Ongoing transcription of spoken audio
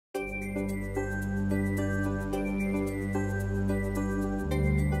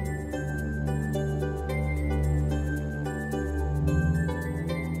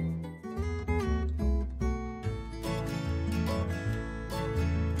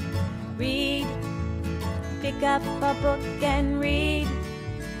Read, pick up a book and read.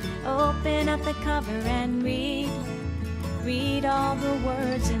 Open up the cover and read. Read all the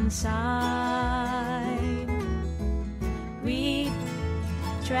words inside. Read,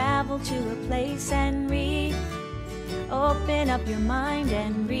 travel to a place and read. Open up your mind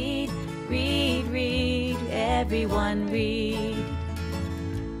and read. Read, read, everyone read.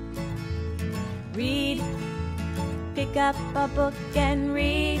 Read, pick up a book and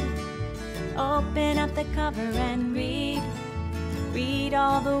read. Open up the cover and read. Read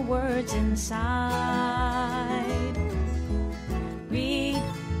all the words inside. Read,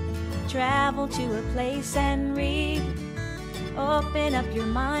 travel to a place and read. Open up your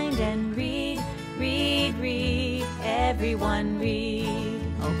mind and read. Read, read, everyone read.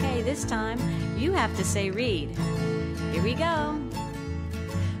 Okay, this time you have to say read. Here we go.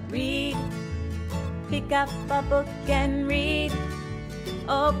 Read, pick up a book and read.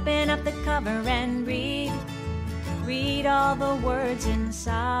 Open up the cover and read. Read all the words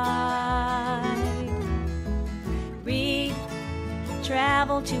inside. Read,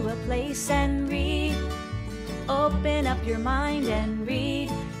 travel to a place and read. Open up your mind and read.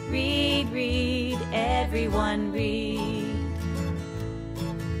 Read, read, everyone read.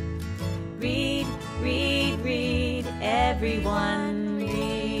 Read, read, read, everyone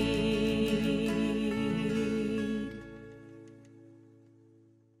read.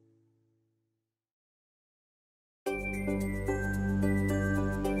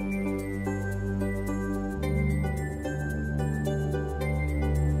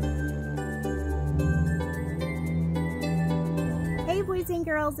 Boys and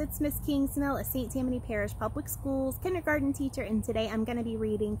girls, it's Miss Kingsmill at St. Tammany Parish Public Schools kindergarten teacher, and today I'm going to be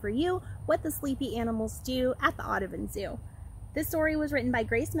reading for you What the Sleepy Animals Do at the Audubon Zoo. This story was written by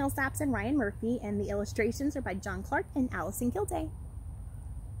Grace Millsaps and Ryan Murphy, and the illustrations are by John Clark and Allison Gilday.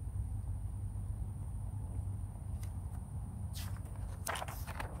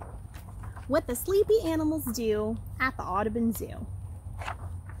 What the Sleepy Animals Do at the Audubon Zoo.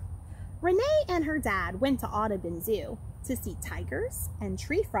 Renee and her dad went to Audubon Zoo to see tigers and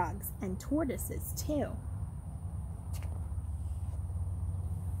tree frogs and tortoises too.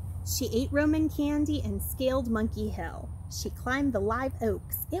 She ate Roman candy and scaled Monkey Hill. She climbed the live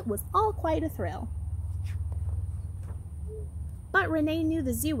oaks. It was all quite a thrill. But Renee knew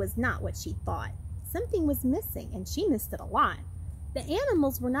the zoo was not what she thought. Something was missing, and she missed it a lot. The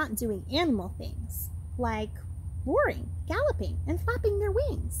animals were not doing animal things, like roaring, galloping, and flapping their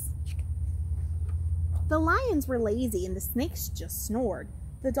wings. The lions were lazy and the snakes just snored.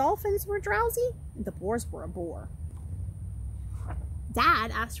 The dolphins were drowsy and the boars were a bore.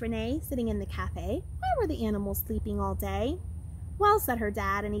 Dad asked Renee, sitting in the cafe, why were the animals sleeping all day? Well, said her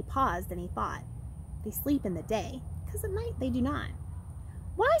dad, and he paused and he thought, they sleep in the day, 'cause at night they do not.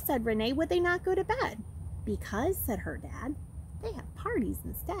 Why, said Renee, would they not go to bed? Because, said her dad, they have parties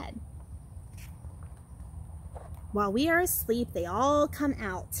instead. While we are asleep, they all come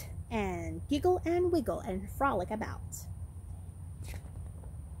out and giggle and wiggle and frolic about.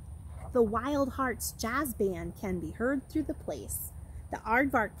 The Wild Hearts Jazz Band can be heard through the place. The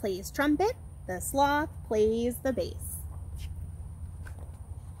aardvark plays trumpet, the sloth plays the bass.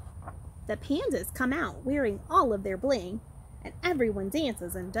 The pandas come out wearing all of their bling, and everyone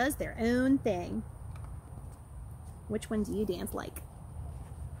dances and does their own thing. Which one do you dance like?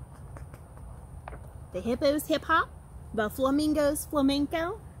 The hippos hip-hop, the flamingos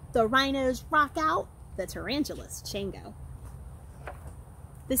flamenco, the rhinos rock out, the tarantulas chango.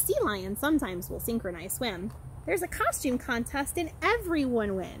 The sea lion sometimes will synchronize swim. There's a costume contest and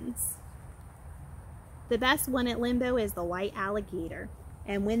everyone wins. The best one at Limbo is the white alligator.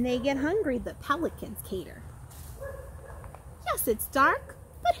 And when they get hungry, the pelicans cater. Yes, it's dark,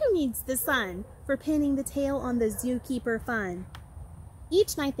 but who needs the sun for pinning the tail on the zookeeper fun?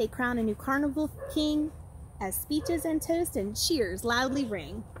 Each night they crown a new carnival king as speeches and toasts and cheers loudly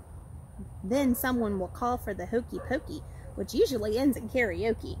ring. Then someone will call for the hokey pokey, which usually ends in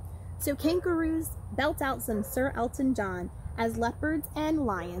karaoke. So kangaroos belt out some Sir Elton John as leopards and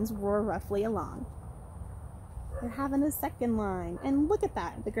lions roar roughly along. They're having a second line, and look at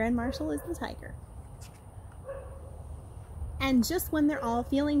that, the Grand Marshal is the tiger. And just when they're all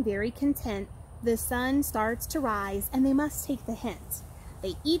feeling very content, the sun starts to rise and they must take the hint.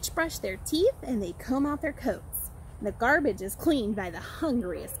 They each brush their teeth and they comb out their coats. The garbage is cleaned by the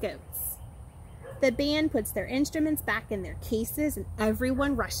hungriest goats. The band puts their instruments back in their cases and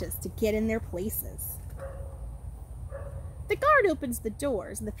everyone rushes to get in their places. The guard opens the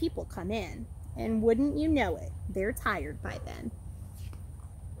doors and the people come in. And wouldn't you know it, they're tired by then.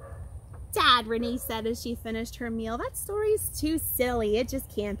 Dad, Renee said as she finished her meal, that story's too silly. It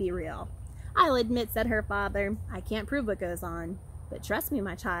just can't be real. I'll admit, said her father, I can't prove what goes on. But trust me,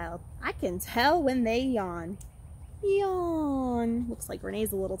 my child, I can tell when they yawn. Yawn. Looks like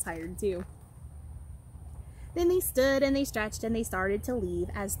Renee's a little tired too. Then they stood and they stretched and they started to leave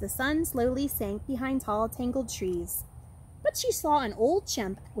as the sun slowly sank behind tall, tangled trees. But she saw an old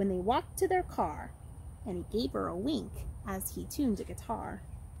chimp when they walked to their car, and he gave her a wink as he tuned a guitar.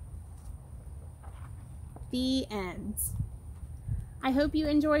 The end. I hope you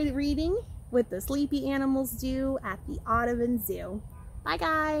enjoyed reading What the Sleepy Animals Do at the Audubon Zoo. Bye,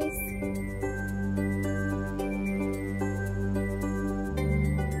 guys!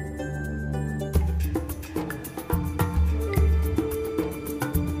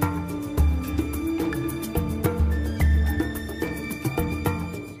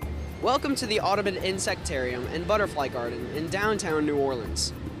 Welcome to the Audubon Insectarium and Butterfly Garden in downtown New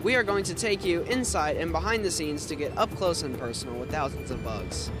Orleans. We are going to take you inside and behind the scenes to get up close and personal with thousands of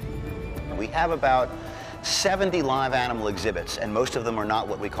bugs. We have about 70 live animal exhibits, and most of them are not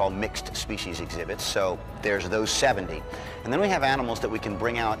what we call mixed species exhibits, so there's those 70. And then we have animals that we can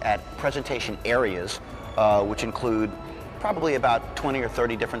bring out at presentation areas, which include probably about 20 or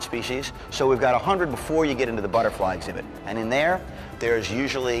 30 different species. So we've got 100 before you get into the butterfly exhibit. And in there's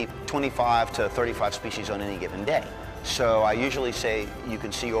usually 25 to 35 species on any given day. So I usually say you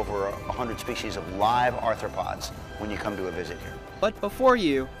can see over 100 species of live arthropods when you come to a visit here. But before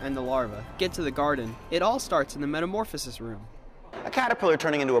you and the larvae get to the garden, it all starts in the metamorphosis room. A caterpillar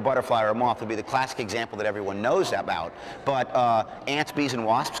turning into a butterfly or a moth would be the classic example that everyone knows about. But ants, bees, and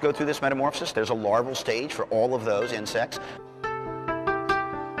wasps go through this metamorphosis. There's a larval stage for all of those insects.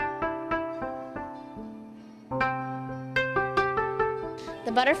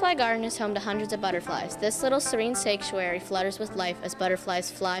 The butterfly garden is home to hundreds of butterflies. This little serene sanctuary flutters with life as butterflies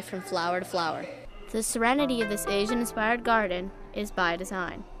fly from flower to flower. The serenity of this Asian-inspired garden is by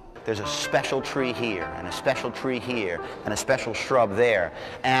design. There's a special tree here, and a special tree here, and a special shrub there,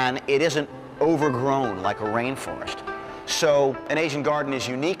 and it isn't overgrown like a rainforest. So an Asian garden is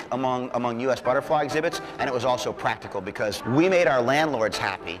unique among U.S. butterfly exhibits, and it was also practical because we made our landlords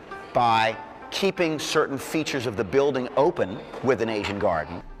happy by keeping certain features of the building open with an Asian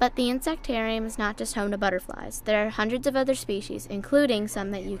garden. But the insectarium is not just home to butterflies. There are hundreds of other species, including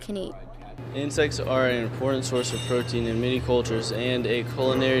some that you can eat. Insects are an important source of protein in many cultures and a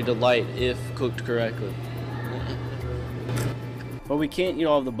culinary delight if cooked correctly. But we can't eat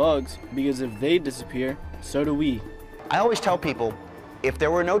all of the bugs because if they disappear, so do we. I always tell people, if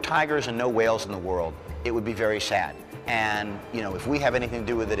there were no tigers and no whales in the world, it would be very sad. And, you know, if we have anything to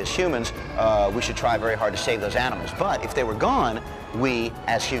do with it as humans, we should try very hard to save those animals. But if they were gone, we,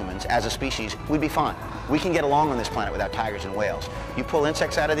 as humans, as a species, we'd be fine. We can get along on this planet without tigers and whales. You pull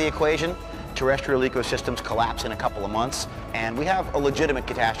insects out of the equation, terrestrial ecosystems collapse in a couple of months, and we have a legitimate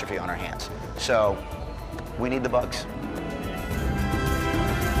catastrophe on our hands. So, we need the bugs.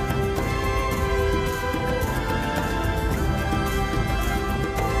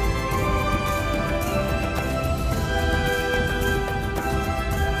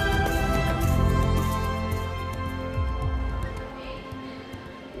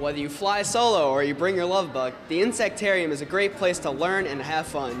 Whether you fly solo or you bring your love bug, the Insectarium is a great place to learn and have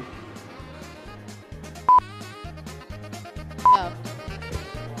fun. Oh.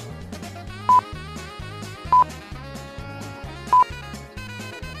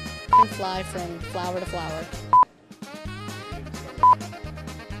 And fly from flower to flower.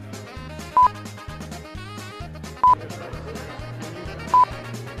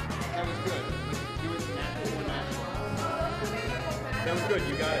 That was good,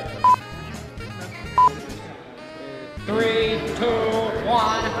 you got it. 3, 2,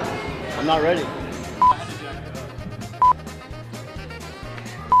 1. I'm not ready.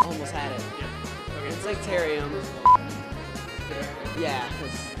 Almost had it. Insectarium. Yeah, yeah.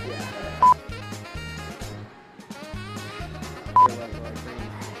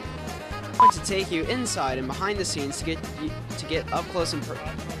 I want to take you inside and behind the scenes to get up close and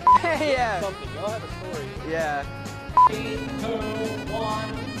Hey, yeah. Something. Y'all have a story. Yeah. 3, 2,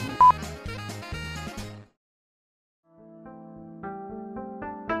 1.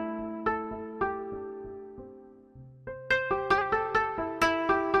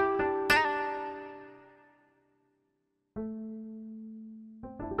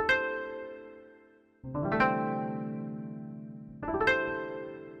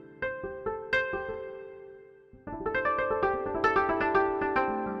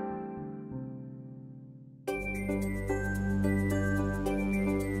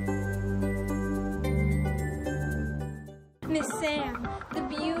 Miss Sam, the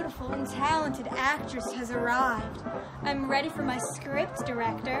beautiful beautiful and talented actress has arrived. I'm ready for my script,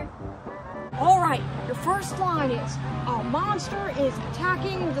 director. All right, your first line is, a monster is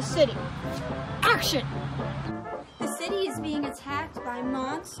attacking the city. Action! The city is being attacked by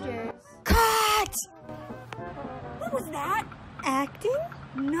monsters. Cut! What was that? Acting?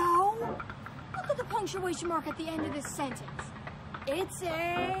 No. Look at the punctuation mark at the end of this sentence. It's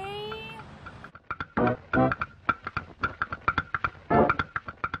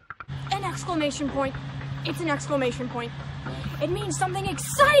an exclamation point. It's an exclamation point. It means something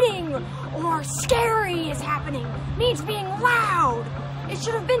exciting or scary is happening. It means being loud. It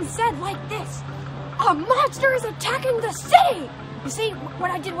should have been said like this. A monster is attacking the city. You see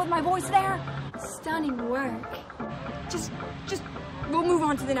what I did with my voice there? Stunning work. Just, we'll move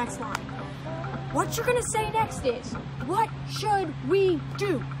on to the next line. What you're gonna say next is, what should we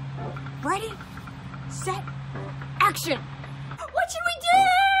do? Ready, set, action. What should we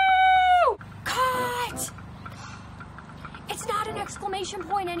do? Cut! It's not an exclamation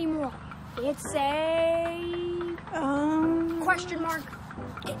point anymore. It's a question mark.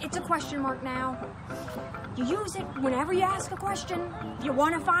 It's a question mark now. You use it whenever you ask a question. If you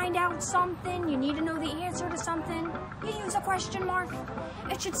want to find out something, you need to know the answer to something, you use a question mark.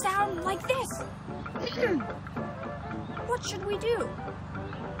 It should sound like this. What should we do?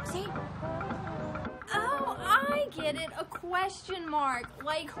 See? Oh, I get it. A question mark.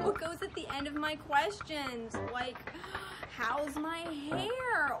 Like what goes at the end of my questions. Like, how's my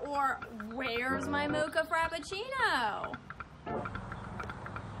hair? Or where's my mocha frappuccino?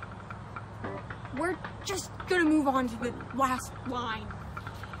 We're just gonna move on to the last line.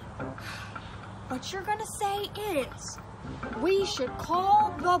 What you're gonna say is, we should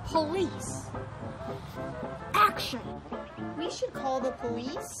call the police. Action. We should call the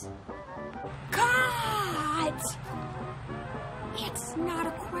police? Cut! It's not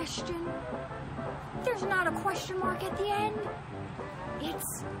a question. There's not a question mark at the end.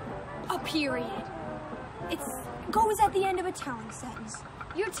 It's a period. It goes at the end of a telling sentence.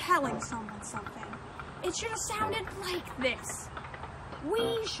 You're telling someone something. It should have sounded like this.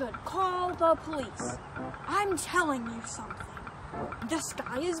 We should call the police. I'm telling you something. The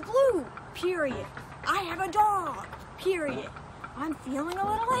sky is blue, period. I have a dog, period. I'm feeling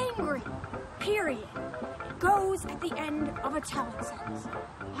a little angry, period. It goes at the end of a telling sentence.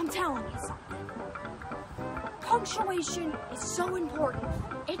 I'm telling you something. Punctuation is so important.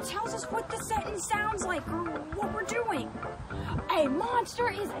 It tells us what the sentence sounds like or what we're doing. A monster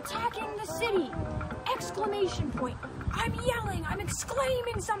is attacking the city. Exclamation point. I'm yelling. I'm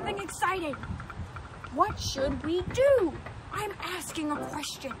exclaiming something exciting. What should we do? I'm asking a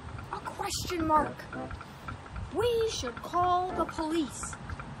question. A question mark. We should call the police.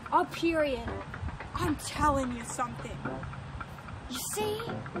 A period. I'm telling you something. You see?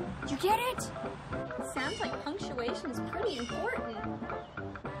 You get it? Sounds like punctuation is pretty important.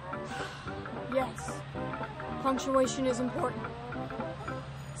 Yes. Punctuation is important.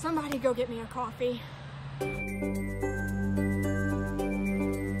 Somebody go get me a coffee.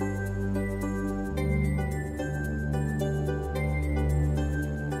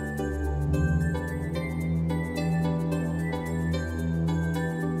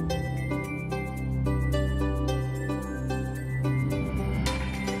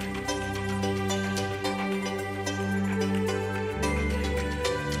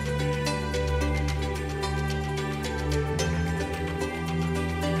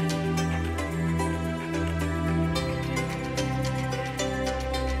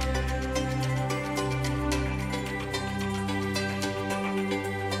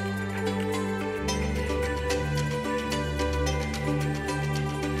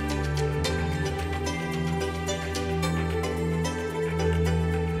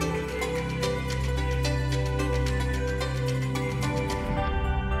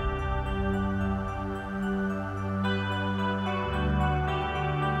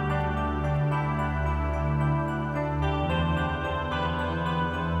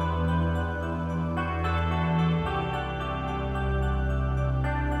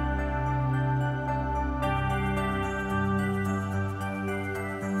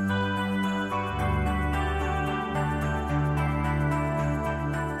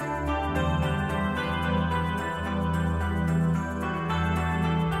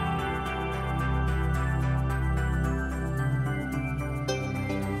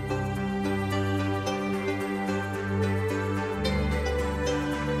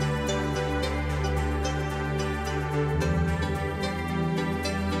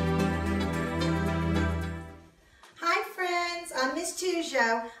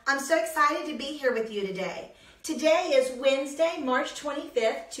 I'm so excited to be here with you today. Today is Wednesday, March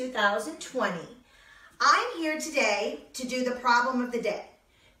 25th, 2020. I'm here today to do the problem of the day.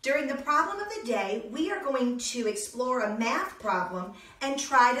 During the problem of the day, we are going to explore a math problem and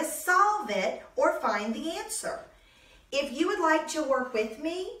try to solve it or find the answer. If you would like to work with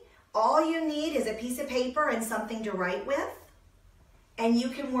me, all you need is a piece of paper and something to write with, and you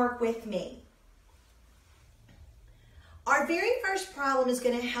can work with me. Our very first problem is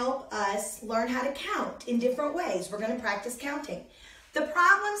going to help us learn how to count in different ways. We're going to practice counting. The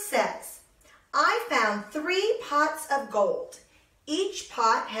problem says, I found 3 pots of gold. Each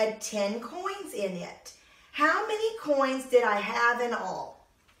pot had 10 coins in it. How many coins did I have in all?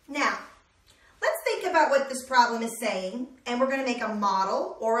 Now, let's think about what this problem is saying, and we're going to make a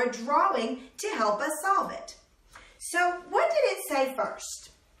model or a drawing to help us solve it. So, what did it say first?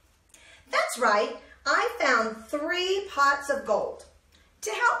 That's right. I found 3 pots of gold.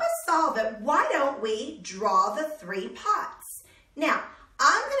 To help us solve it, why don't we draw the 3 pots? Now,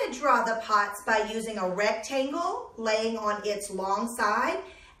 I'm going to draw the pots by using a rectangle laying on its long side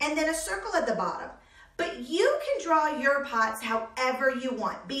and then a circle at the bottom. But you can draw your pots however you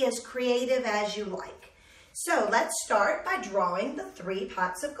want. Be as creative as you like. So let's start by drawing the 3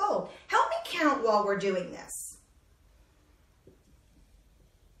 pots of gold. Help me count while we're doing this.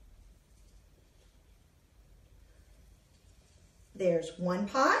 There's 1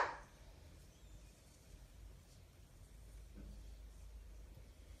 pot,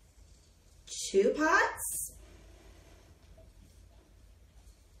 2 pots,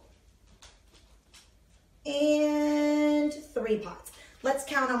 and 3 pots. Let's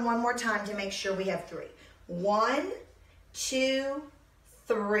count them one more time to make sure we have 3. 1, 2,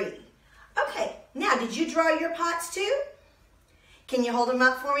 3. Okay, now did you draw your pots too? Can you hold them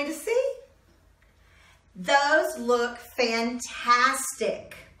up for me to see? Those look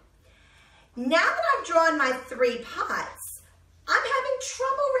fantastic. Now that I've drawn my 3 pots, I'm having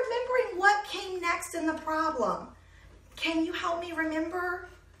trouble remembering what came next in the problem. Can you help me remember?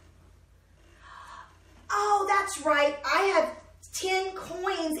 Oh, that's right. I have 10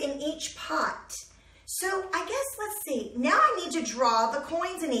 coins in each pot. So I guess, let's see. Now I need to draw the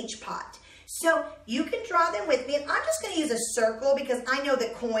coins in each pot. So you can draw them with me. And I'm just going to use a circle because I know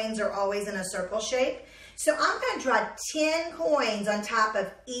that coins are always in a circle shape. So I'm going to draw 10 coins on top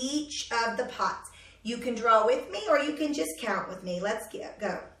of each of the pots. You can draw with me or you can just count with me. Let's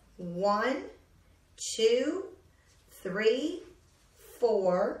go. 1, 2, 3,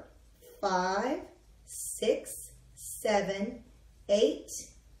 4, 5, 6, 7, 8,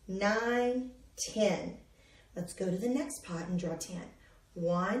 9, 10. Let's go to the next pot and draw 10.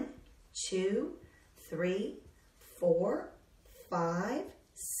 1, 2, 3, 4, 5,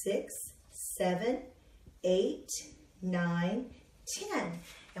 6, 7, 8, 9, 10.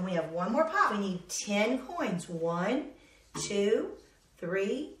 And we have one more pot. We need 10 coins. 1, 2,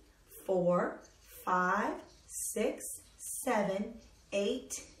 3, 4, 5, 6, 7,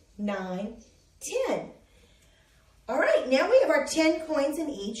 8, 9, 10. All right, now we have our 10 coins in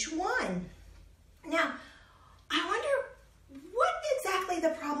each one. Now, I wonder what exactly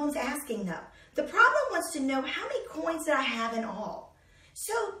the problem's asking though. The problem wants to know how many coins did I have in all.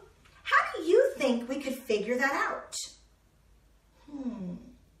 So, how do you think we could figure that out? Do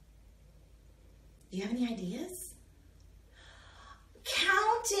you have any ideas?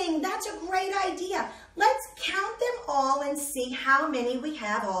 Counting, that's a great idea. Let's count them all and see how many we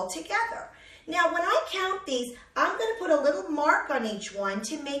have all together. Now, when I count these, I'm going to put a little mark on each one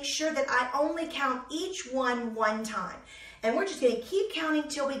to make sure that I only count each one time. And we're just going to keep counting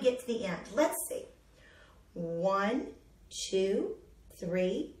till we get to the end. Let's see. 1, 2,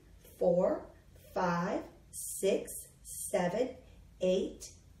 3, 4, 5, 6, 7,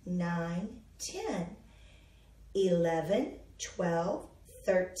 8, 9, 10, 11, 12,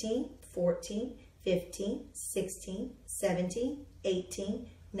 13, 14, 15, 16, 17, 18,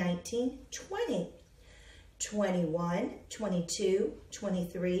 19, 20, 21, 22,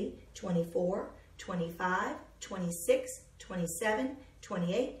 23, 24, 25, 26, 27,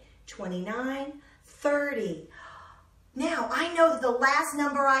 28, 29, 30. Now, I know that the last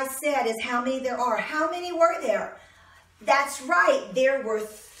number I said is how many there are. How many were there? That's right. There were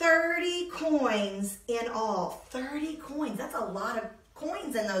 30 coins in all. 30 coins. That's a lot of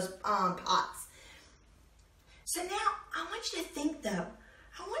coins in those pots. So now, I want you to think, though.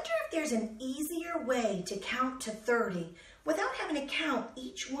 I wonder if there's an easier way to count to 30 without having to count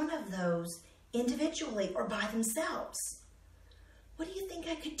each one of those individually or by themselves. What do you think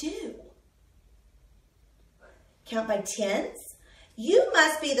I could do? Count by tens? You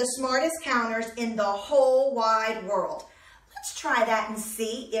must be the smartest counters in the whole wide world. let's try that and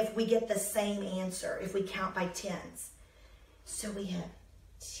see if we get the same answer if we count by tens. So we have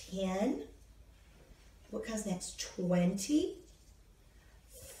 10. What comes next? 20,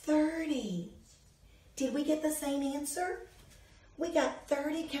 30. Did we get the same answer? We got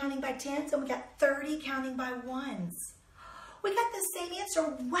 30 counting by tens, and we got 30 counting by ones. We got the same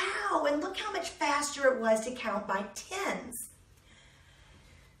answer. Wow, and look how much faster it was to count by tens.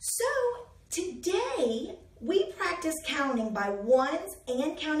 So today, we practice counting by ones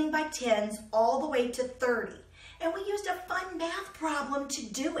and counting by tens all the way to 30. And we used a fun math problem to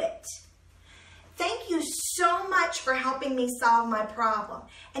do it. Thank you so much for helping me solve my problem.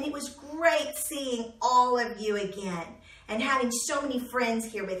 And it was great seeing all of you again and having so many friends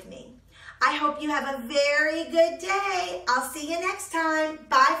here with me. I hope you have a very good day. I'll see you next time.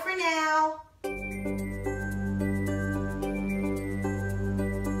 Bye for now.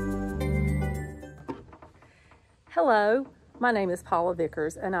 Hello, my name is Paula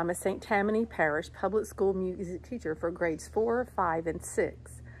Vickers, and I'm a St. Tammany Parish Public School music teacher for grades 4, 5, and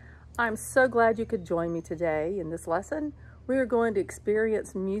 6. I'm so glad you could join me today. In this lesson, we are going to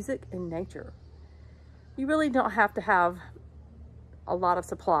experience music in nature. You really don't have to have a lot of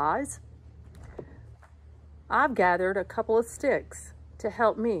supplies. I've gathered a couple of sticks to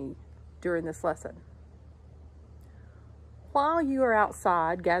help me during this lesson. While you are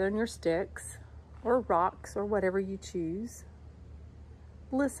outside gathering your sticks, or rocks, or whatever you choose,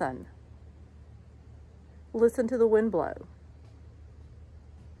 listen. Listen to the wind blow.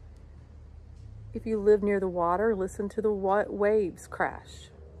 If you live near the water, listen to the waves crash.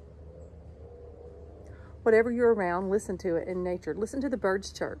 Whatever you're around, listen to it in nature. Listen to the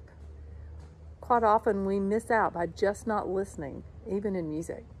birds chirp. Quite often we miss out by just not listening, even in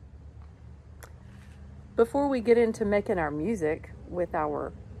music. Before we get into making our music with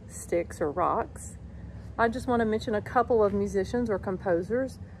our sticks or rocks, I just want to mention a couple of musicians or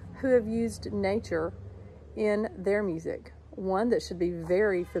composers who have used nature in their music. One that should be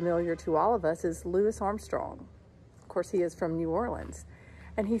very familiar to all of us is Louis Armstrong. Of course, he is from New Orleans,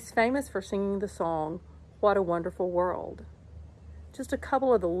 and he's famous for singing the song, "What a Wonderful World." Just a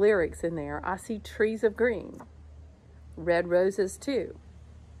couple of the lyrics in there: I see trees of green, red roses too.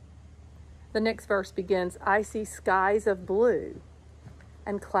 The next verse begins, I see skies of blue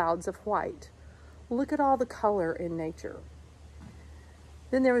and clouds of white. Look at all the color in nature.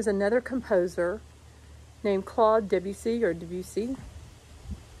 Then there was another composer named Claude Debussy, or Debussy.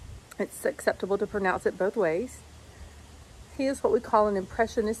 It's acceptable to pronounce it both ways. He is what we call an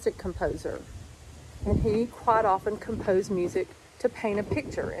impressionistic composer, and he quite often composed music to paint a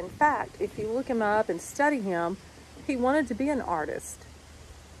picture. In fact, if you look him up and study him, he wanted to be an artist.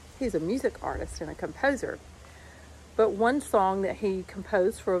 He's a music artist and a composer. But one song that he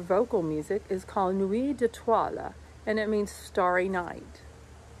composed for vocal music is called Nuit d'étoiles, and it means starry night.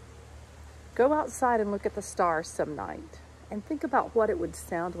 Go outside and look at the stars some night and think about what it would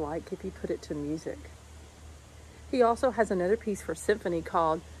sound like if you put it to music. He also has another piece for symphony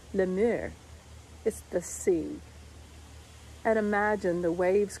called La Mer. It's the sea. And imagine the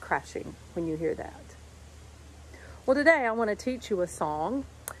waves crashing when you hear that. Well, today I want to teach you a song.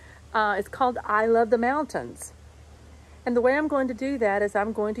 It's called I Love the Mountains. And the way I'm going to do that is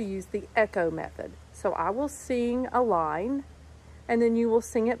I'm going to use the echo method. So I will sing a line, and then you will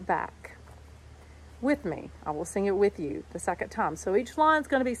sing it back with me. I will sing it with you the second time. So each line is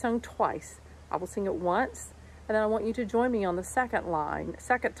going to be sung twice. I will sing it once, and then I want you to join me on the second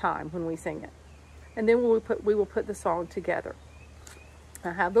time when we sing it. And then we will put the song together.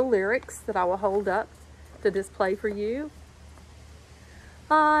 I have the lyrics that I will hold up to display for you.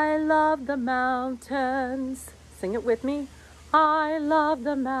 I love the mountains. Sing it with me. I love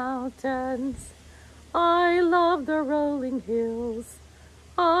the mountains. I love the rolling hills.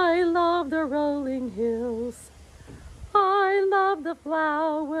 I love the rolling hills. I love the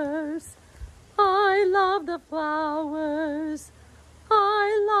flowers. I love the flowers.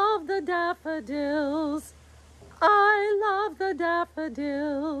 I love the daffodils. I love the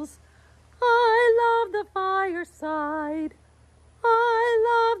daffodils. I love the fireside. I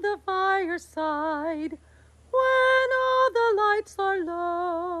love the fireside. When all the lights are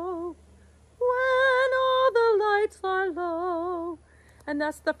low. When all the lights are low. And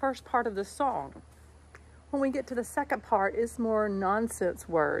that's the first part of the song. When we get to the second part, it's more nonsense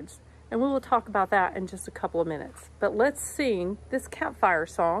words. And we will talk about that in just a couple of minutes. But let's sing this campfire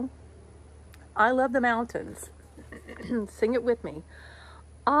song, I Love the Mountains. Sing it with me.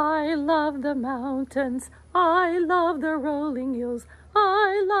 I love the mountains. I love the rolling hills.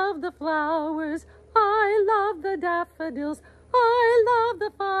 I love the flowers. I love the daffodils. I love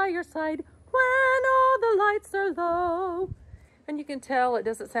the fireside when all the lights are low. And you can tell it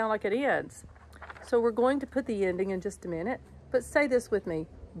doesn't sound like it ends. So we're going to put the ending in just a minute, but say this with me,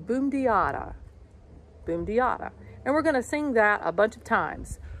 boom-de-yada, boom-de-yada. And we're gonna sing that a bunch of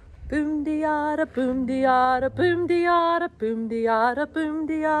times. Boom-de-yada, boom-de-yada, boom-de-yada, boom-de-yada,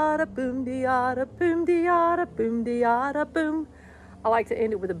 boom-de-yada, boom-de-yada, boom-de-yada, boom-de-yada, boom. I like to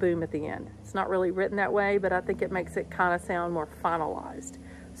end it with a boom at the end. It's not really written that way, but I think it makes it kind of sound more finalized.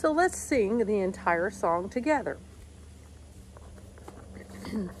 So let's sing the entire song together.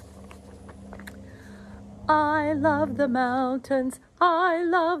 I love the mountains, I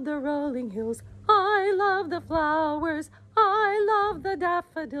love the rolling hills, I love the flowers, I love the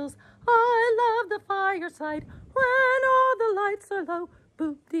daffodils, I love the fireside when all the lights are low.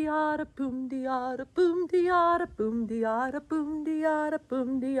 Boom-de-yada, boom-de-yada, boom-de-yada, boom-de-yada, boom-de-yada,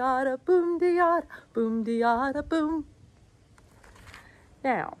 boom-de-yada, boom-de-yada, boom-de-yada, boom.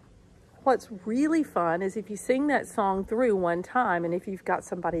 Now, what's really fun is if you sing that song through one time, and if you've got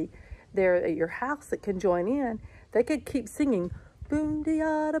somebody there at your house that can join in, they could keep singing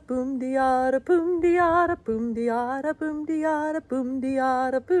boom-de-yada, boom-de-yada, boom-de-yada, boom-de-yada, boom-de-yada,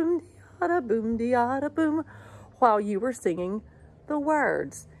 boom-de-yada, boom-de-yada, boom-de-yada, boom, while you were singing the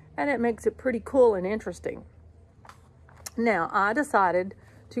words, and it makes it pretty cool and interesting. Now, I decided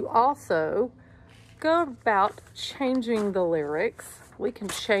to also go about changing the lyrics. We can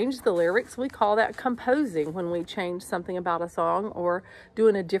change the lyrics. We call that composing, when we change something about a song or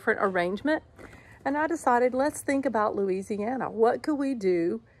doing a different arrangement. And I decided, let's think about Louisiana. What could we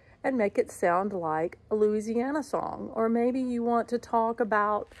do and make it sound like a Louisiana song? Or maybe you want to talk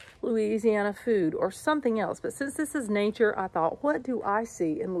about Louisiana food or something else. But since this is nature, I thought, what do I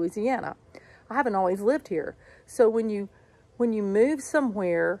see in Louisiana? I haven't always lived here. So when you move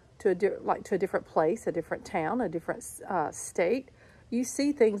somewhere to a different place, a different town, a different state, you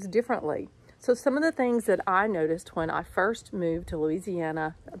see things differently. So some of the things that I noticed when I first moved to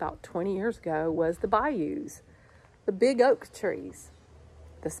Louisiana about 20 years ago was the bayous, the big oak trees,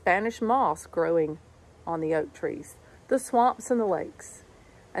 the Spanish moss growing on the oak trees, the swamps and the lakes.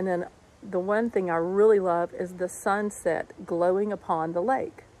 And then the one thing I really love is the sunset glowing upon the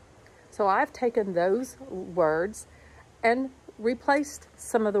lake. So I've taken those words and replaced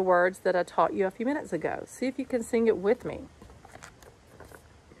some of the words that I taught you a few minutes ago. See if you can sing it with me.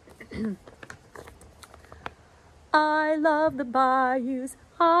 I love the bayous,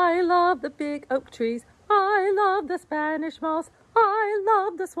 I love the big oak trees, I love the Spanish moss, I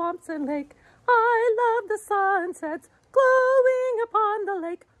love the swamps and lake, I love the sunsets glowing upon the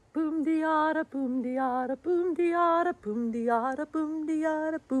lake. Boom-de-yada, boom-de-yada, boom-de-yada, boom-de-yada,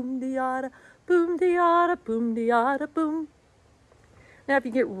 boom-de-yada, boom-de-yada, boom-de-yada, boom-de-yada, boom. Now, if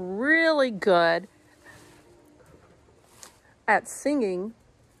you get really good at singing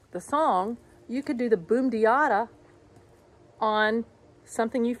the song, you could do the boom-de-yada on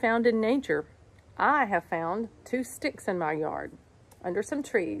something you found in nature. I have found 2 sticks in my yard under some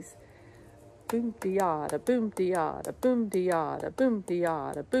trees. Boom-de-yada, boom-de-yada, boom-de-yada,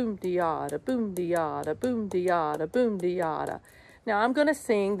 boom-de-yada, boom-de-yada, boom-de-yada, boom-de-yada, boom-de-yada. Now I'm going to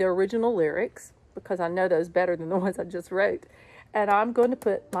sing the original lyrics because I know those better than the ones I just wrote. And I'm going to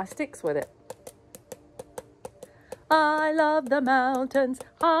put my sticks with it. I love the mountains,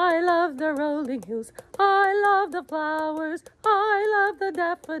 I love the rolling hills, I love the flowers, I love the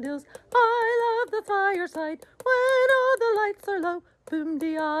daffodils, I love the fireside when all the lights are low.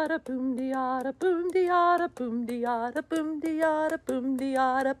 Boom-de-yada, boom-de-yada, boom-de-yada, boom-de-yada, boom-de-yada,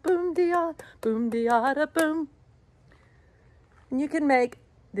 boom-de-yada, boom-de-yada, boom-de-yada, boom. And you can make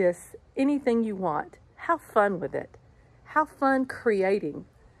this anything you want. Have fun with it. Have fun creating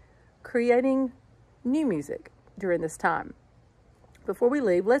new music during this time. Before we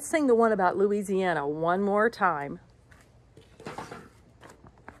leave, let's sing the one about Louisiana one more time.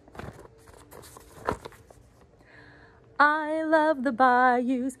 I love the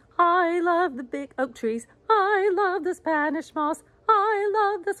bayous, I love the big oak trees, I love the Spanish moss, I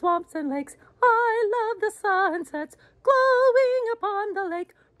love the swamps and lakes, I love the sunsets glowing upon the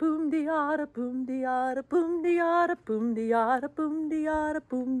lake. Boom-de-yada, boom-de-yada, boom-de-yada, boom-de-yada, boom-de-yada,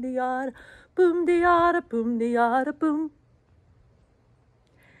 boom-de-yada, boom-de-yada, boom-de-yada, boom.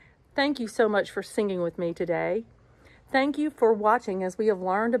 Thank you so much for singing with me today. Thank you for watching as we have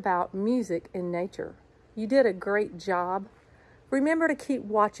learned about music in nature. You did a great job. Remember to keep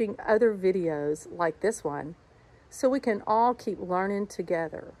watching other videos like this one so we can all keep learning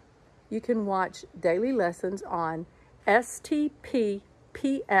together. You can watch daily lessons on STPS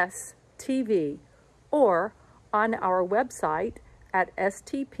TV or on our website at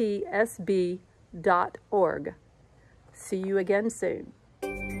stpsb.org. See you again soon.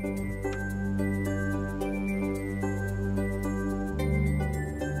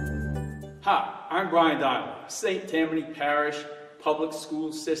 Hi, I'm Brian Donnelly, St. Tammany Parish Public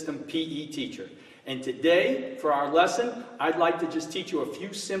School System PE teacher. And today, for our lesson, I'd like to just teach you a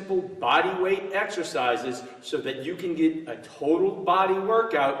few simple body weight exercises so that you can get a total body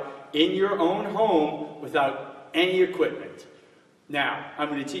workout in your own home without any equipment. Now, I'm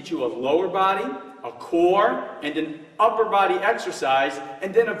going to teach you a lower body, a core, and an upper body exercise,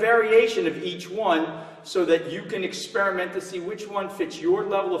 and then a variation of each one so that you can experiment to see which one fits your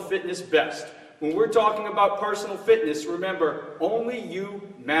level of fitness best. When we're talking about personal fitness, remember, only you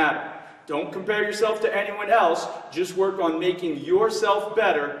matter. Don't compare yourself to anyone else. Just work on making yourself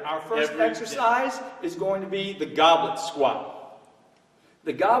better. Our first exercise is going to be the goblet squat.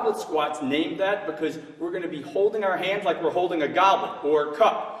 The goblet squat's named that because we're going to be holding our hands like we're holding a goblet or a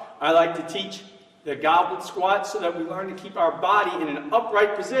cup. I like to teach the goblet squat so that we learn to keep our body in an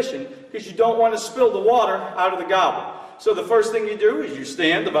upright position because you don't want to spill the water out of the goblet. So the first thing you do is you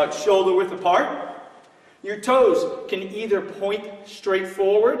stand about shoulder width apart. Your toes can either point straight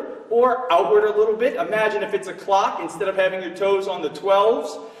forward or outward a little bit. Imagine if it's a clock, instead of having your toes on the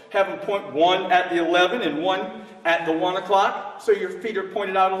 12s, have them point one at the 11 and one at the 1 o'clock, so your feet are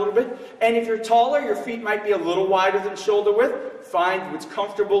pointed out a little bit. And if you're taller, your feet might be a little wider than shoulder width. Find what's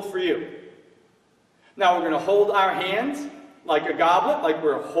comfortable for you. Now we're going to hold our hands like a goblet, like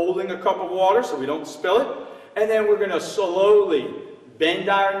we're holding a cup of water so we don't spill it. And then we're going to slowly bend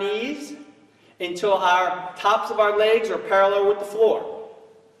our knees until our tops of our legs are parallel with the floor.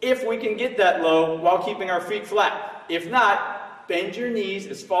 If we can get that low while keeping our feet flat. If not, bend your knees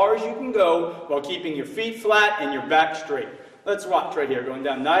as far as you can go while keeping your feet flat and your back straight. Let's watch right here, going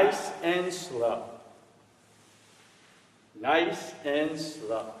down nice and slow. Nice and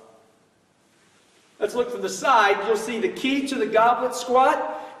slow. Let's look from the side. You'll see the key to the goblet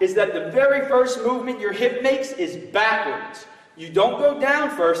squat is that the very first movement your hip makes is backwards. You don't go down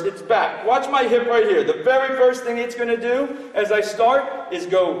first, it's back. Watch my hip right here. The very first thing it's going to do as I start is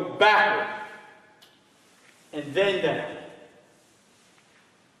go backward. And then down.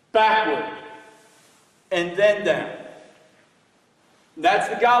 Backward. And then down. That's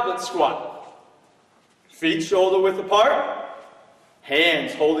the goblet squat. Feet shoulder width apart.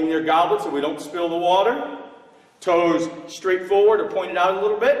 Hands holding their goblet so we don't spill the water. Toes straight forward or pointed out a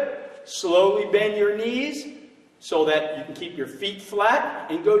little bit. Slowly bend your knees so that you can keep your feet flat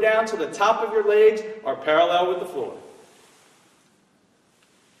and go down till the top of your legs are parallel with the floor.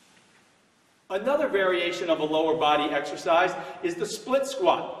 Another variation of a lower body exercise is the split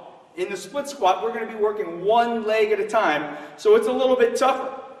squat. In the split squat, we're going to be working one leg at a time, so it's a little bit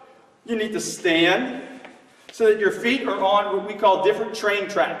tougher. You need to stand so that your feet are on what we call different train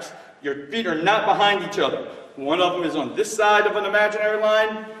tracks. Your feet are not behind each other. One of them is on this side of an imaginary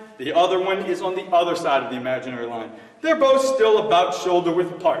line. The other one is on the other side of the imaginary line. They're both still about shoulder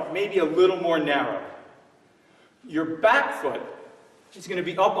width apart, maybe a little more narrow. Your back foot is going to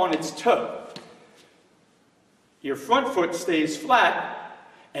be up on its toe. Your front foot stays flat,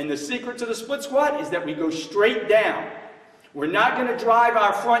 and the secret to the split squat is that we go straight down. We're not going to drive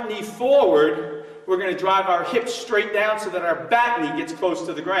our front knee forward. We're going to drive our hips straight down so that our back knee gets close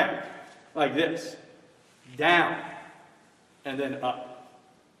to the ground. Like this. Down, and then up.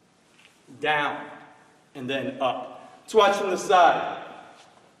 Down, and then up. Let's watch from the side.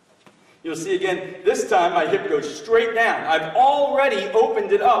 You'll see again, this time my hip goes straight down. I've already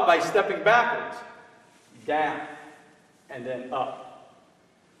opened it up by stepping backwards. Down, and then up.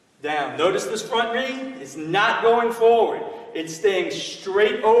 Down. Notice this front knee is not going forward. It's staying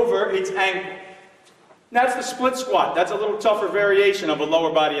straight over its ankle. That's the split squat. That's a little tougher variation of a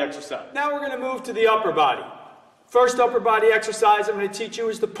lower body exercise. Now we're going to move to the upper body. First upper body exercise I'm going to teach you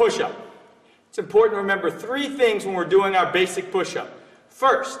is the push-up. It's important to remember three things when we're doing our basic push-up.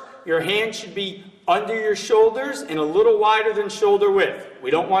 First, your hands should be under your shoulders and a little wider than shoulder width.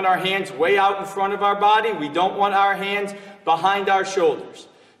 We don't want our hands way out in front of our body. We don't want our hands behind our shoulders.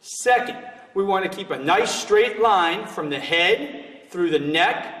 Second, we want to keep a nice straight line from the head, through the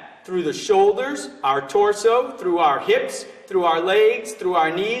neck, through the shoulders, our torso, through our hips, through our legs, through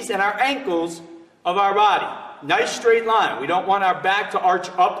our knees, and our ankles of our body. Nice straight line. We don't want our back to arch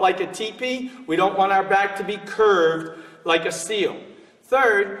up like a teepee. We don't want our back to be curved like a seal.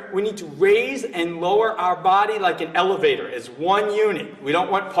 Third, we need to raise and lower our body like an elevator as one unit. We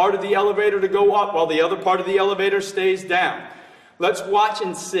don't want part of the elevator to go up while the other part of the elevator stays down. Let's watch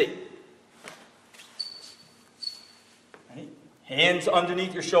and see. Right. Hands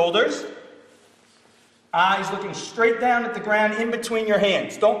underneath your shoulders. Eyes looking straight down at the ground in between your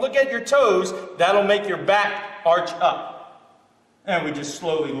hands. Don't look at your toes. That'll make your back arch up. And we just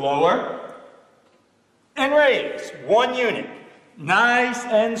slowly lower and raise. One unit. Nice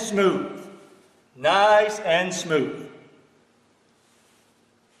and smooth. Nice and smooth.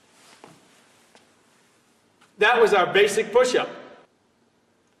 That was our basic push-up.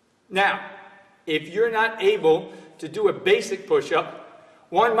 Now, if you're not able to do a basic push-up,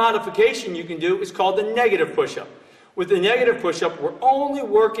 one modification you can do is called the negative push-up. With the negative push-up, we're only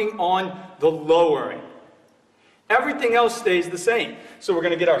working on the lowering. Everything else stays the same. So we're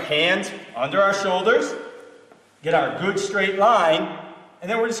going to get our hands under our shoulders, get our good straight line, and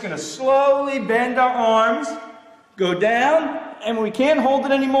then we're just going to slowly bend our arms, go down, and when we can't hold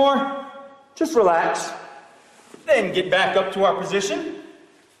it anymore, just relax. Then get back up to our position.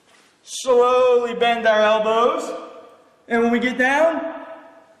 Slowly bend our elbows, and when we get down,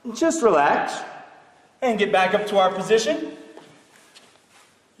 just relax and get back up to our position.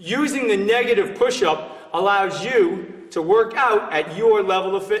 Using the negative push-up allows you to work out at your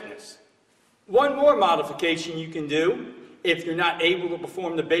level of fitness. One more modification you can do if you're not able to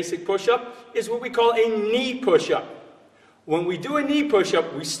perform the basic push-up is what we call a knee push-up. When we do a knee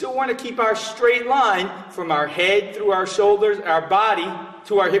push-up, we still want to keep our straight line from our head through our shoulders, our body,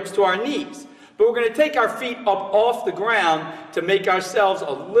 to our hips, to our knees. But we're going to take our feet up off the ground to make ourselves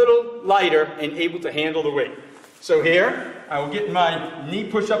a little lighter and able to handle the weight. So here, I will get in my knee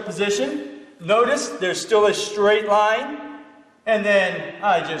push-up position. Notice there's still a straight line, and then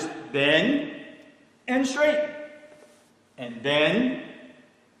I just bend and straighten, and bend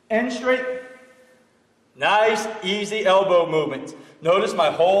and straighten. Nice, easy elbow movements. Notice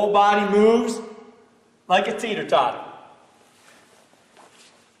my whole body moves like a teeter-totter.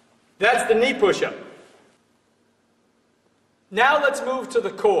 That's the knee push-up. Now let's move to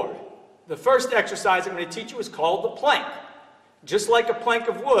the core. The first exercise I'm going to teach you is called the plank. Just like a plank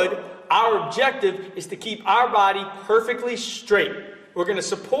of wood, our objective is to keep our body perfectly straight. We're going to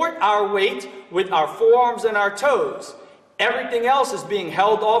support our weight with our forearms and our toes. Everything else is being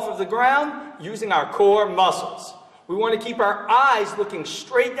held off of the ground using our core muscles. We want to keep our eyes looking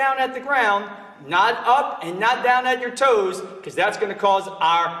straight down at the ground, not up and not down at your toes, because that's going to cause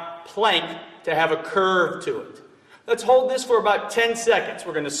our plank to have a curve to it. Let's hold this for about 10 seconds.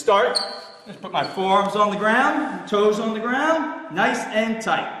 We're going to start. Let's put my forearms on the ground, toes on the ground, nice and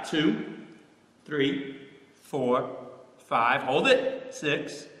tight. 2, 3, 4, 5. Hold it.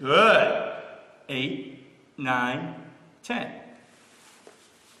 6. Good. 8, 9, 10.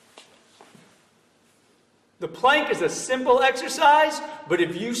 The plank is a simple exercise, but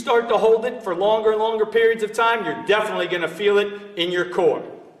if you start to hold it for longer and longer periods of time, you're definitely going to feel it in your core.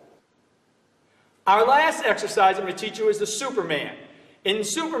 Our last exercise I'm going to teach you is the Superman. In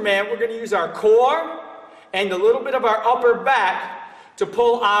Superman, we're going to use our core and a little bit of our upper back to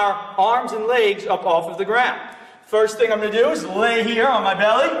pull our arms and legs up off of the ground. First thing I'm going to do is lay here on my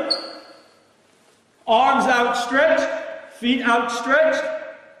belly, arms outstretched, feet outstretched,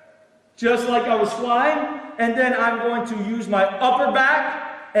 just like I was flying. And then I'm going to use my upper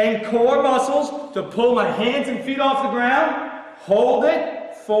back and core muscles to pull my hands and feet off the ground. Hold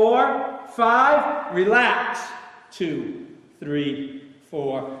it. 4, 5. Relax. 2, 3,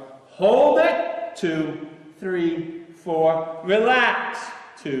 4. Hold it. 2, 3, 4. Relax.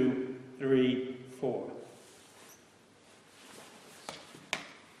 2, 3, 4.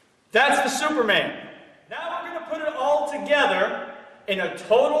 That's the Superman. Now we're going to put it all together in a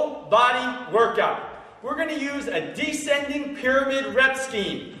total body workout. We're going to use a descending pyramid rep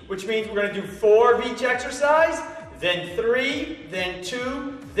scheme, which means we're going to do 4 of each exercise, then 3, then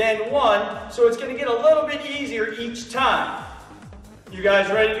 2, then 1. So it's going to get a little bit easier each time. You guys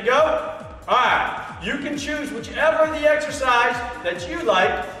ready to go? All right. You can choose whichever of the exercise that you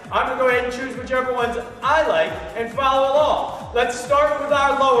like. I'm going to go ahead and choose whichever ones I like and follow along. Let's start with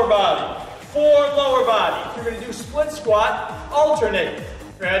our lower body. 4 lower bodies. You're going to do split squat, alternate.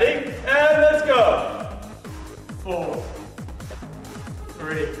 Ready? And let's go. 4,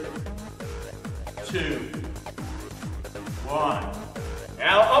 3, 2, 1.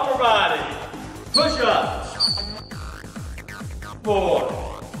 Now upper body. Push-ups.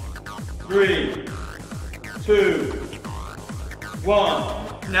 4, 3, 2,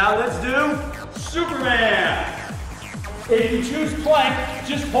 1. Now let's do Superman. If you choose plank,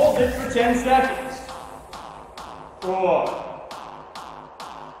 just hold it for 10 seconds. 4,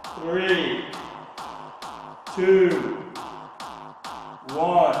 3, 2,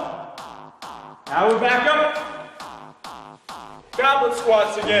 1. Now we're back up. Goblet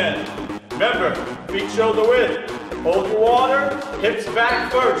squats again. Remember, feet shoulder width. Hold your water, hips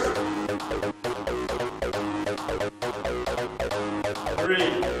back first. 3,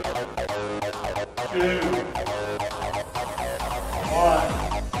 2,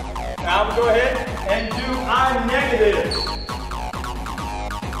 1. Now we'll go ahead and do our negatives.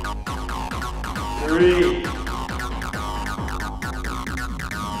 3, 2,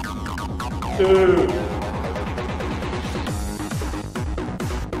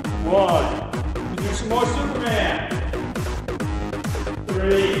 1. Do some more Superman.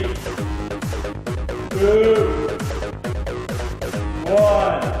 3, 2,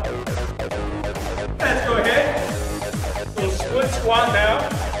 1. Let's go ahead. Little split squat now.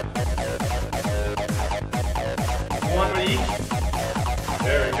 One with each.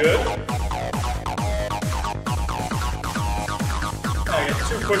 Very good. I got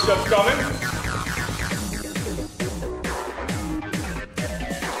 2 push-ups coming.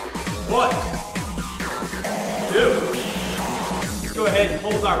 1, 2. Let's go ahead and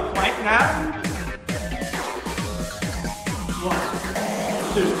hold our plank now. 1,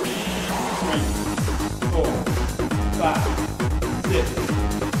 2, 3, 4, 5, 6,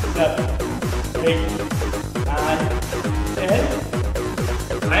 7, 8, 9, 10.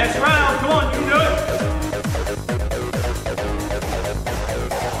 Last round. Come on, you can do it.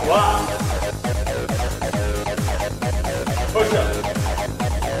 Wow. Push up.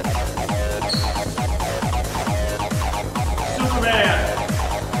 Superman.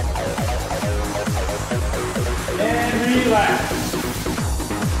 And relax.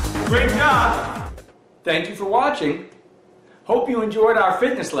 Great job. Thank you for watching. Hope you enjoyed our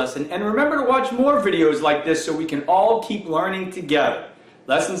fitness lesson, and remember to watch more videos like this so we can all keep learning together.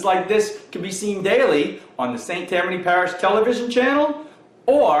 Lessons like this can be seen daily on the St. Tammany Parish television channel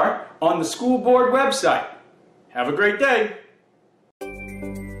or on the school board website. Have a great day.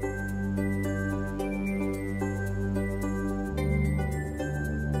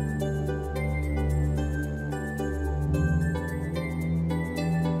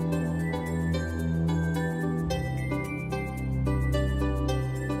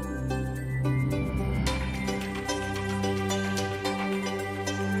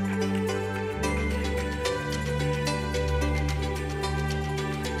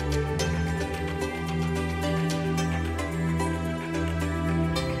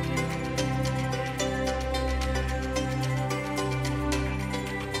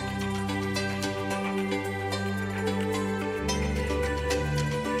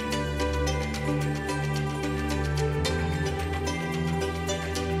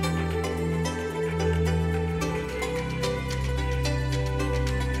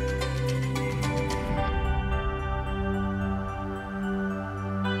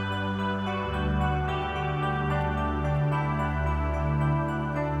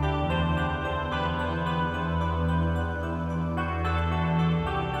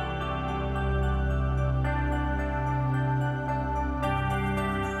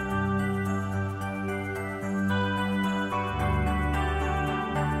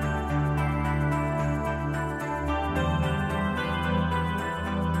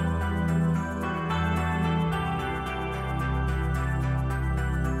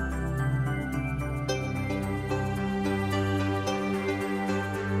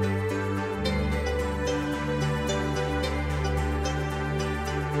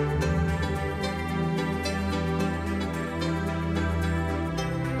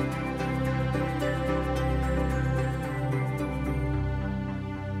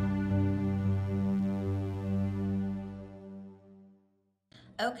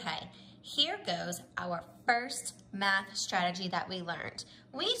 Okay, here goes our first math strategy that we learned.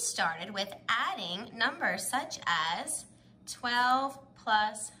 We started with adding numbers such as 12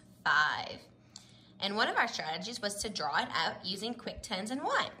 plus 5. And one of our strategies was to draw it out using quick tens and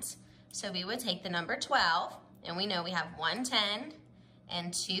ones. So we would take the number 12, and we know we have 1 10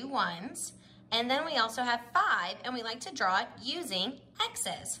 and 2 ones. And then we also have 5, and we like to draw it using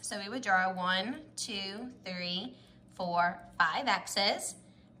X's. So we would draw 1, 2, 3, 4, 5 X's.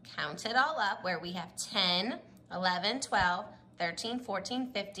 Count it all up where we have 10, 11, 12, 13,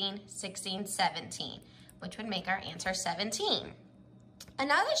 14, 15, 16, 17, which would make our answer 17.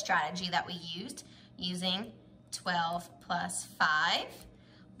 Another strategy that we used using 12 plus 5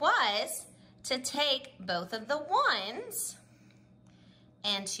 was to take both of the ones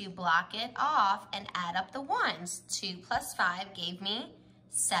and to block it off and add up the ones. 2 plus 5 gave me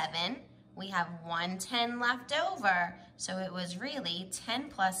 7. We have 1 10 left over, so it was really 10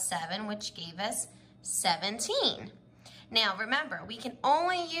 plus 7, which gave us 17. Now remember, we can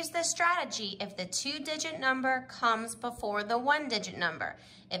only use this strategy if the 2-digit number comes before the 1-digit number.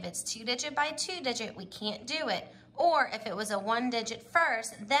 If it's 2-digit by 2-digit, we can't do it. Or if it was a 1-digit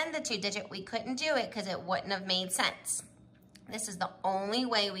first, then the 2-digit, we couldn't do it because it wouldn't have made sense. This is the only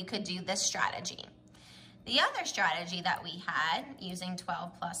way we could do this strategy. The other strategy that we had using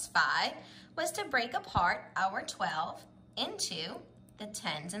 12 plus 5 was to break apart our 12 into the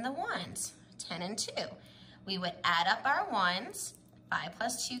 10s and the 1s. 10 and 2. We would add up our ones. 5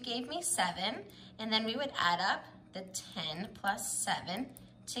 plus 2 gave me 7. And then we would add up the 10 plus 7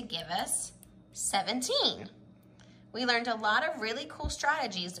 to give us 17. We learned a lot of really cool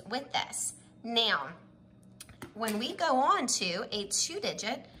strategies with this. Now, when we go on to a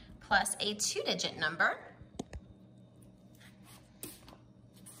 2-digit plus a 2-digit number,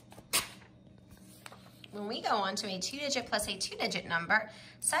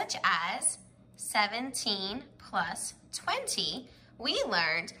 such as 17 plus 20, we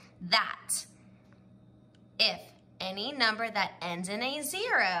learned that if any number that ends in a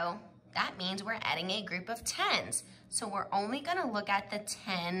 0, that means we're adding a group of 10s. So we're only going to look at the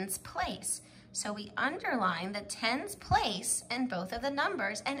 10s place. So we underline the 10s place in both of the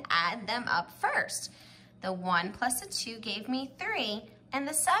numbers and add them up first. The 1 plus the 2 gave me 3, and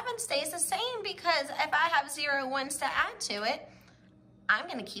the 7 stays the same because if I have 0 ones to add to it, I'm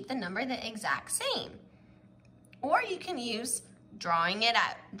going to keep the number the exact same. Or you can use drawing it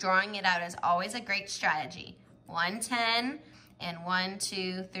out. Drawing it out is always a great strategy. 1 10 and 1,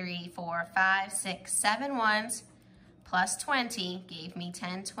 2, 3, 4, 5, 6, 7 ones plus 20 gave me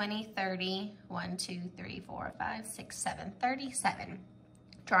 10, 20, 30, 1, 2, 3, 4, 5, 6, 7, 37.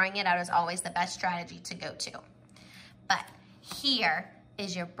 Drawing it out is always the best strategy to go to. But here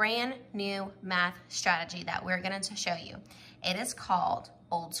is your brand new math strategy that we're going to show you. It is called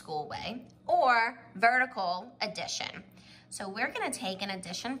Old School Way or vertical addition. So we're going to take an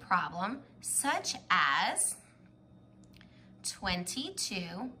addition problem such as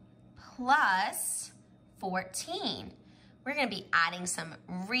 22 plus 14. We're going to be adding some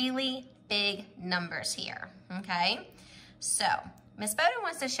really big numbers here, okay? So Miss Bowden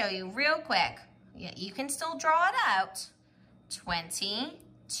wants to show you real quick. You can still draw it out.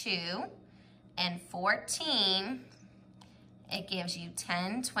 22 and 14, it gives you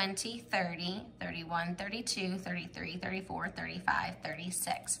 10, 20, 30, 31, 32, 33, 34, 35,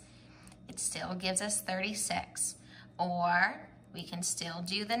 36. It still gives us 36. Or we can still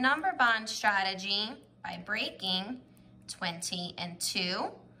do the number bond strategy by breaking 20 and 2.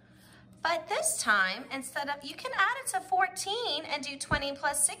 But this time, instead of, you can add it to 14 and do 20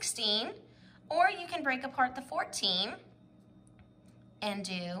 plus 16, or you can break apart the 14 and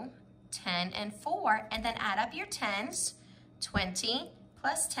do 10 and 4, and then add up your 10s. 20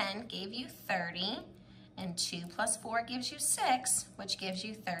 plus 10 gave you 30, and 2 plus 4 gives you 6, which gives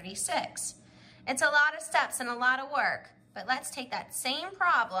you 36. It's a lot of steps and a lot of work, but let's take that same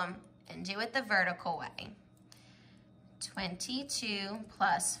problem and do it the vertical way. 22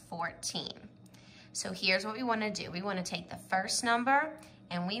 plus 14. So here's what we want to do. We want to take the first number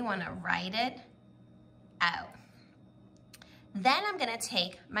and we want to write it out. Then I'm going to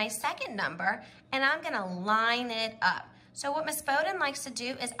take my second number and I'm going to line it up. So what Miss Bowden likes to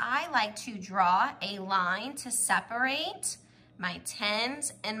do is I like to draw a line to separate my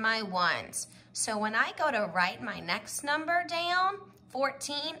 10s and my 1s. So when I go to write my next number down,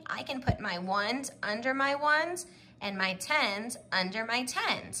 14, I can put my 1s under my 1s and my 10s under my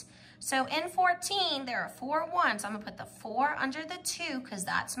 10s. So in 14, there are 4 1s. I'm going to put the 4 under the 2 because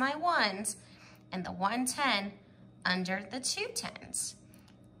that's my 1s, and the 110 under the 2 10s.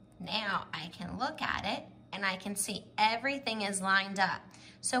 Now I can look at it and I can see everything is lined up.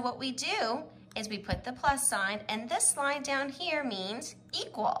 So what we do is we put the plus sign, and this line down here means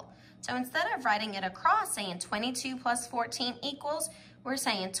equal. So instead of writing it across saying 22 plus 14 equals, we're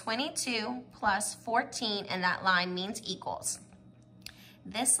saying 22 plus 14, and that line means equals.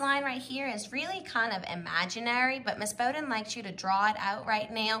 This line right here is really kind of imaginary, but Miss Bowden likes you to draw it out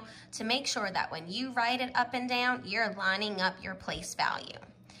right now to make sure that when you write it up and down, you're lining up your place value.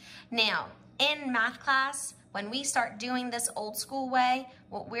 Now, in math class, when we start doing this old school way,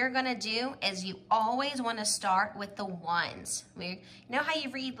 what we're gonna do is you always wanna start with the 1s. You know how you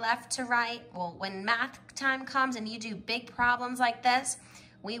read left to right? Well, when math time comes and you do big problems like this,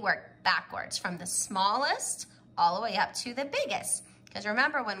 we work backwards from the smallest all the way up to the biggest. Because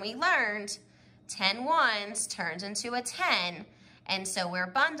remember when we learned 10 1s turns into a 10, and so we're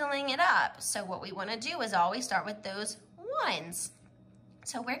bundling it up. So what we wanna do is always start with those 1s.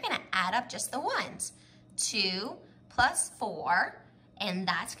 So we're gonna add up just the 1s. 2 plus 4, and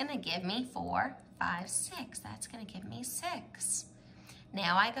that's gonna give me 4, 5, 6. That's gonna give me 6.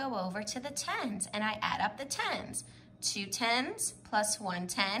 Now I go over to the 10s and I add up the 10s. 2 10s plus 1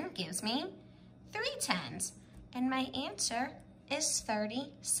 10 gives me 3 10s, and my answer is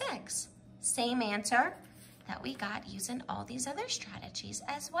 36. Same answer that we got using all these other strategies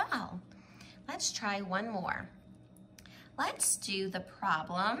as well. Let's try one more. Let's do the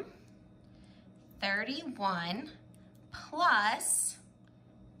problem 31 plus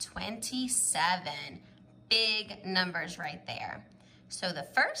 27. Big numbers right there. So the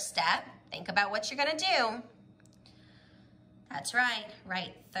first step, think about what you're gonna do. That's right,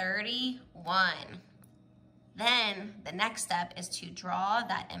 write 31. Then the next step is to draw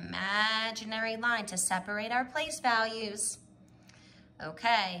that imaginary line to separate our place values.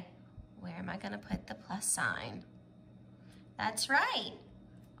 Okay, where am I gonna put the plus sign? That's right,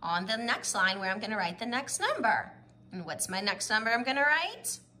 on the next line where I'm gonna write the next number. And what's my next number I'm gonna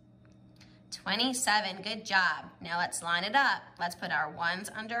write? 27, good job. Now let's line it up. Let's put our ones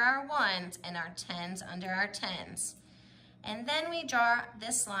under our ones and our tens under our tens. And then we draw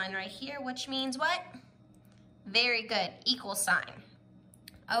this line right here, which means what? Very good, equal sign.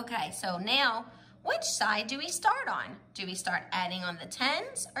 Okay, so now, which side do we start on? Do we start adding on the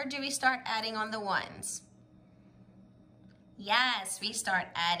tens or do we start adding on the ones? Yes, we start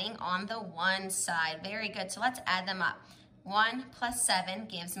adding on the one side. Very good, so let's add them up. 1 plus 7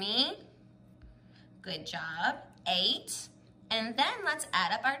 gives me, good job, 8. And then let's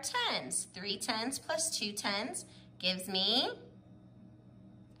add up our tens. 3 tens plus 2 tens gives me,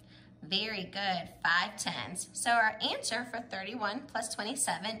 very good, 5 tens. So our answer for 31 plus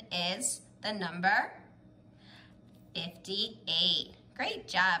 27 is the number 58. Great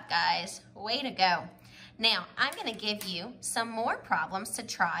job, guys. Way to go. Now, I'm going to give you some more problems to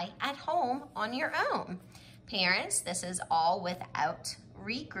try at home on your own. Parents, this is all without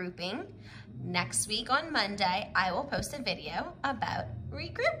regrouping. Next week on Monday, I will post a video about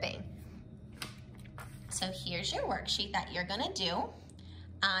regrouping. So here's your worksheet that you're going to do.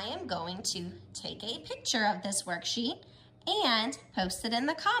 I am going to take a picture of this worksheet and post it in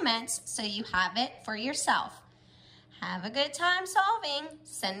the comments so you have it for yourself. Have a good time solving.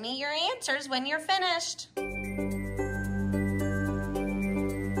 Send me your answers when you're finished.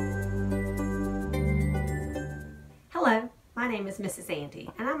 Hello, my name is Mrs. Andy,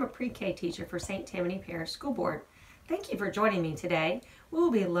 and I'm a pre-K teacher for St. Tammany Parish School Board. Thank you for joining me today.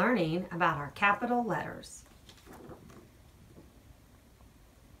 We'll be learning about our capital letters.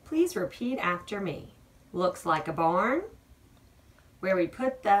 Please repeat after me. Looks like a barn, where we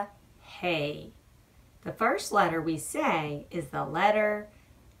put the hay. The first letter we say is the letter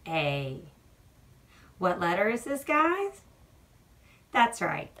A. What letter is this, guys? That's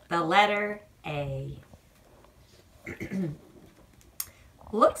right, the letter A.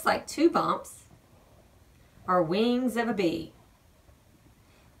 Looks like 2 bumps are wings of a bee.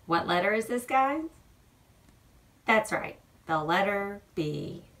 What letter is this, guys? That's right, the letter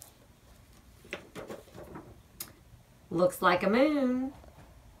B. Looks like a moon.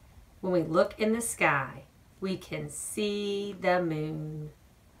 When we look in the sky, we can see the moon.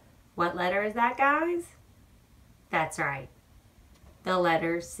 What letter is that, guys? That's right, the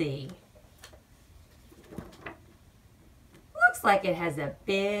letter C. Looks like it has a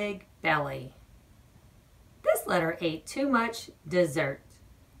big belly. This letter ate too much dessert.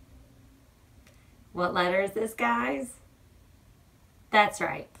 What letter is this, guys? That's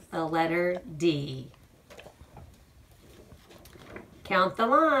right, the letter D. Count the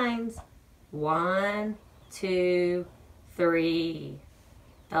lines. 1, 2, 3.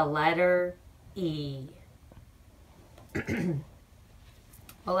 The letter E.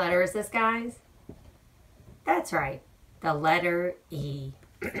 What letter is this, guys? That's right, the letter E.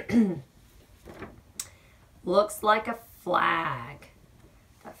 Looks like a flag.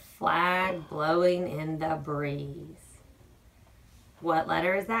 The flag blowing in the breeze. What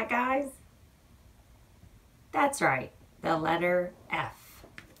letter is that, guys? That's right, the letter F.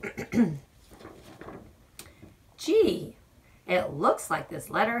 G. It looks like this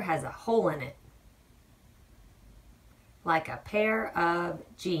letter has a hole in it, like a pair of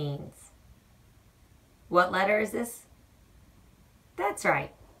jeans. What letter is this? That's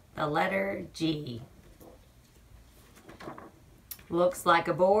right, the letter G. Looks like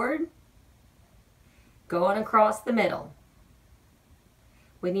a board going across the middle.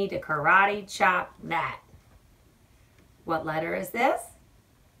 We need to karate chop that. What letter is this?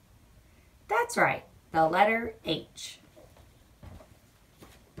 That's right, the letter H.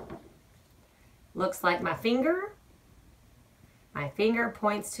 Looks like my finger. My finger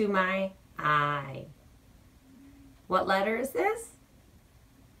points to my eye. What letter is this?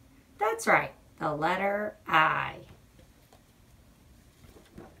 That's right, the letter I.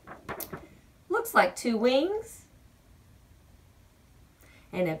 Looks like 2 wings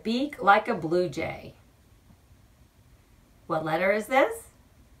and a beak like a blue jay. What letter is this?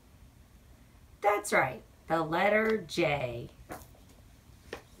 That's right, the letter J.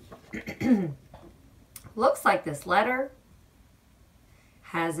 Looks like this letter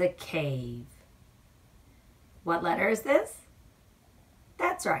has a cave. What letter is this?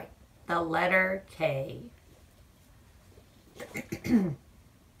 That's That's right, the letter K.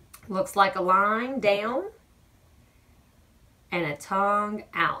 Looks like a line down and a tongue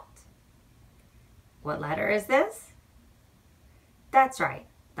out. What letter is this? That's right,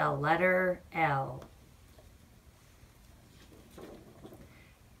 the letter L.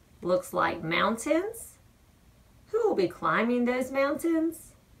 Looks like mountains. Who will be climbing those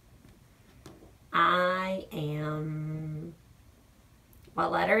mountains? I am.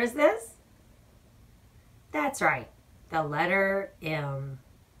 What letter is this? That's right, the letter M.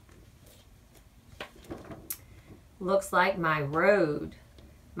 Looks like my road.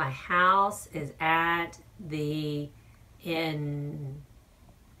 My house is at the end.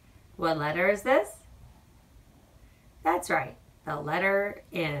 What letter is this? That's right, the letter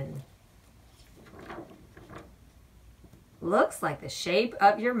N. Looks like the shape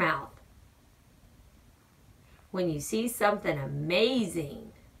of your mouth. When you see something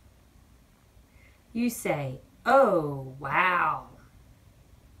amazing, you say, "Oh, wow."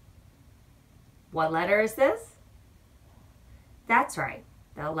 What letter is this? That's right,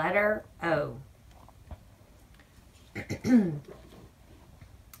 the letter O. This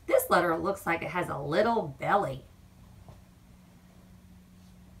letter looks like it has a little belly.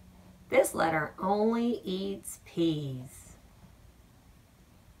 This letter only eats peas.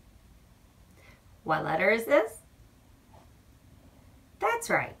 What letter is this? That's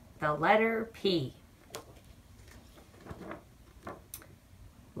right, the letter P.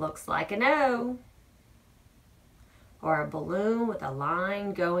 Looks like an O, or a balloon with a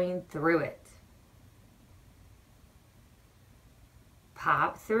line going through it.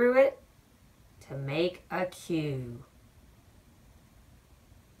 Pop through it to make a Q.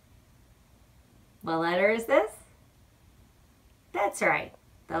 What letter is this? That's right,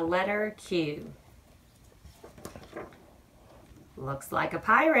 the letter Q. Looks like a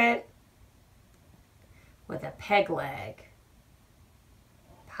pirate with a peg leg.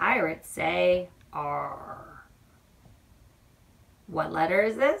 Pirates say R. What letter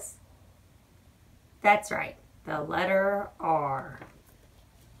is this? That's right, the letter R.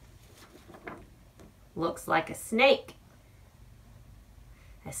 Looks like a snake.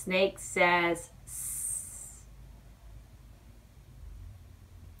 A snake says S.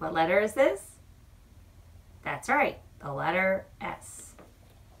 What letter is this? That's right, the letter S.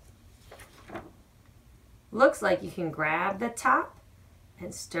 Looks like you can grab the top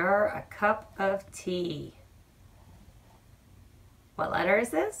and stir a cup of tea. What letter is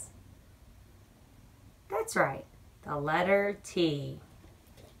this? That's right, the letter T.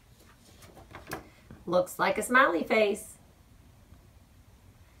 Looks like a smiley face.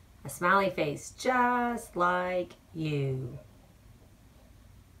 A smiley face just like you.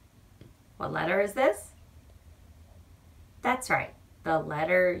 What letter is this? That's right, the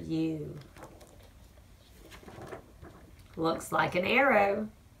letter U. Looks like an arrow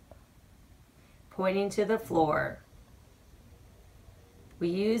pointing to the floor. We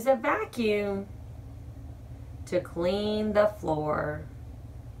use a vacuum to clean the floor.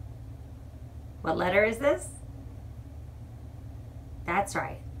 What letter is this? That's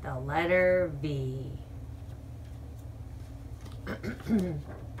right, the letter V.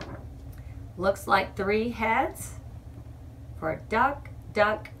 Looks like 3 heads for duck,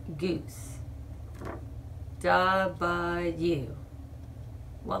 duck, goose. W.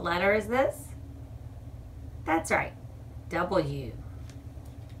 What letter is this? That's right, W.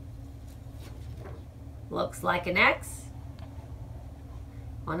 Looks like an X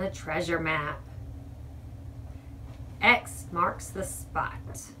on a treasure map. X marks the spot.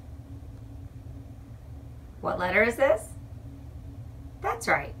 What letter is this? That's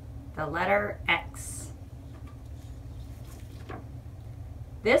right, the letter X.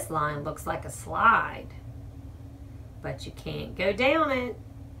 This line looks like a slide, but you can't go down it.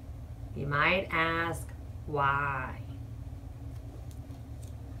 You might ask, why?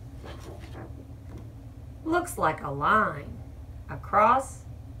 Looks like a line, a cross,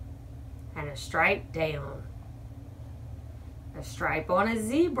 and a stripe down. A stripe on a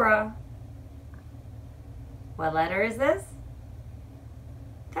zebra. What letter is this?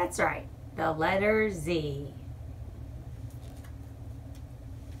 That's right, the letter Z.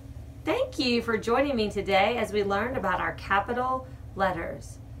 Thank you for joining me today as we learned about our capital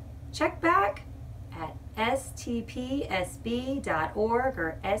letters. Check back at stpsb.org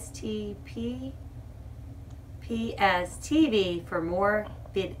or stppstv for more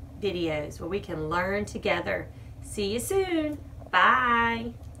videos where we can learn together. See you soon.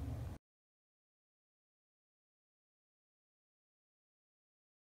 Bye.